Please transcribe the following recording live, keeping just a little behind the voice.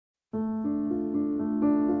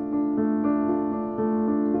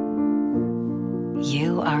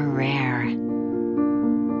You are rare,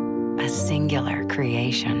 a singular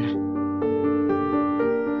creation.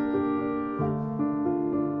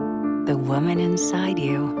 The woman inside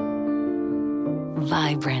you,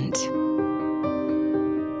 vibrant,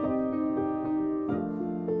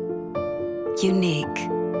 unique,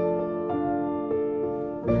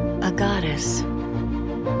 a goddess.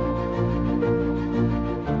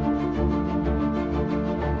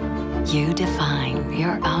 You define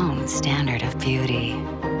your own standard of beauty,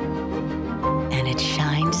 and it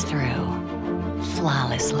shines through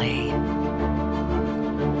flawlessly.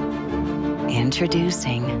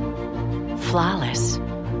 Introducing Flawless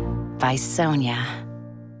by Sonya.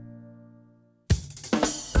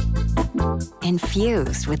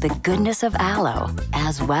 Infused with the goodness of aloe,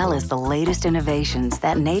 as well as the latest innovations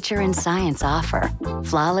that nature and science offer,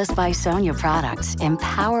 Flawless by Sonya products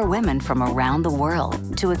empower women from around the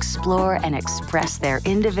world to explore and express their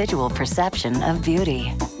individual perception of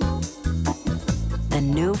beauty. The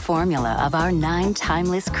new formula of our 9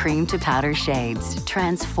 timeless cream to powder shades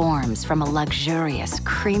transforms from a luxurious,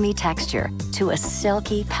 creamy texture to a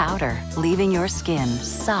silky powder, leaving your skin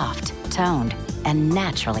soft, toned, and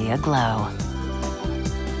naturally aglow.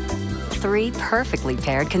 3 perfectly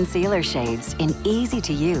paired concealer shades in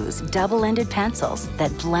easy-to-use double-ended pencils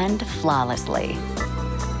that blend flawlessly.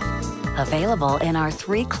 Available in our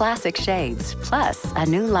 3 classic shades, plus a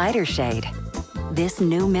new lighter shade. This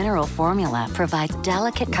new mineral formula provides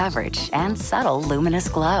delicate coverage and subtle luminous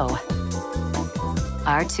glow.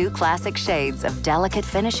 Our 2 classic shades of delicate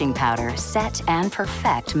finishing powder set and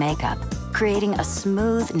perfect makeup, creating a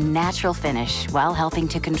smooth, natural finish while helping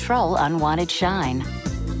to control unwanted shine.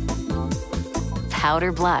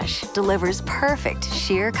 Powder Blush delivers perfect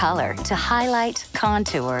sheer color to highlight,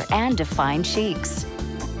 contour, and define cheeks.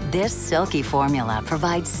 This silky formula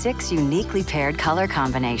provides 6 uniquely paired color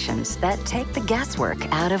combinations that take the guesswork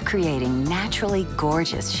out of creating naturally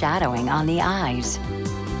gorgeous shadowing on the eyes.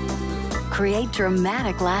 Create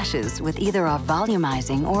dramatic lashes with either our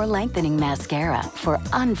volumizing or lengthening mascara for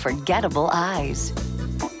unforgettable eyes.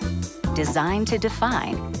 Designed to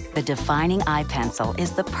define, the defining eye pencil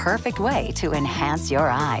is the perfect way to enhance your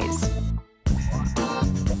eyes.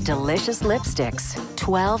 Delicious lipsticks,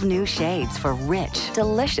 12 new shades for rich,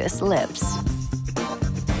 delicious lips.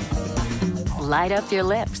 Light up your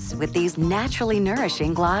lips with these naturally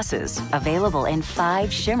nourishing glosses, available in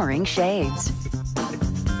 5 shimmering shades.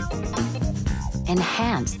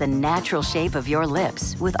 Enhance the natural shape of your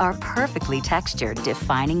lips with our perfectly textured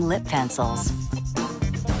defining lip pencils.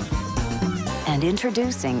 And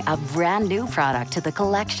introducing a brand new product to the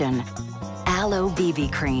collection, Aloe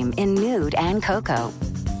BB Cream in Nude and Cocoa.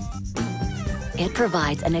 It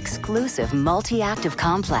provides an exclusive multi-active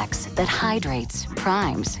complex that hydrates,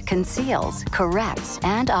 primes, conceals, corrects,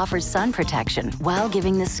 and offers sun protection while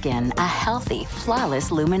giving the skin a healthy, flawless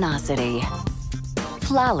luminosity.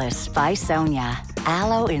 Flawless by Sonya,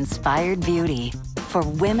 aloe-inspired beauty for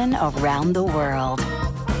women around the world.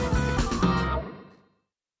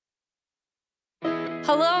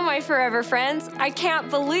 Hello, my forever friends. I can't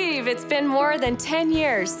believe it's been more than 10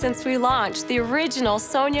 years since we launched the original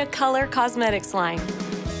Sonya Color Cosmetics line.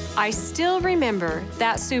 I still remember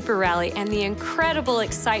that super rally and the incredible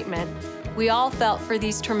excitement we all felt for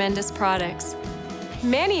these tremendous products.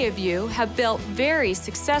 Many of you have built very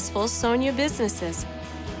successful Sonya businesses,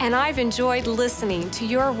 and I've enjoyed listening to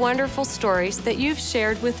your wonderful stories that you've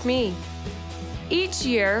shared with me. Each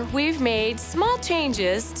year, we've made small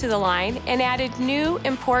changes to the line and added new,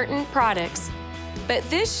 important products. But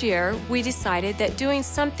this year, we decided that doing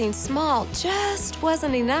something small just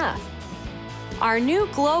wasn't enough. Our new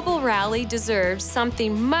global rally deserves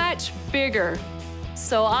something much bigger.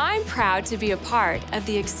 So I'm proud to be a part of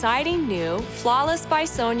the exciting new Flawless by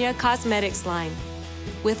Sonya Cosmetics line.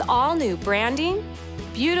 With all new branding,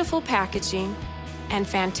 beautiful packaging, and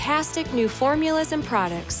fantastic new formulas and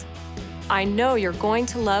products, I know you're going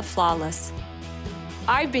to love Flawless.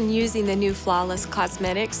 I've been using the new Flawless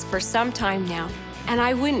Cosmetics for some time now, and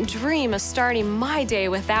I wouldn't dream of starting my day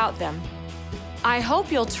without them. I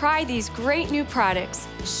hope you'll try these great new products,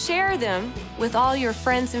 share them with all your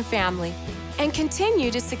friends and family, and continue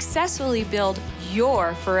to successfully build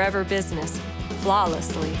your forever business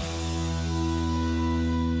flawlessly.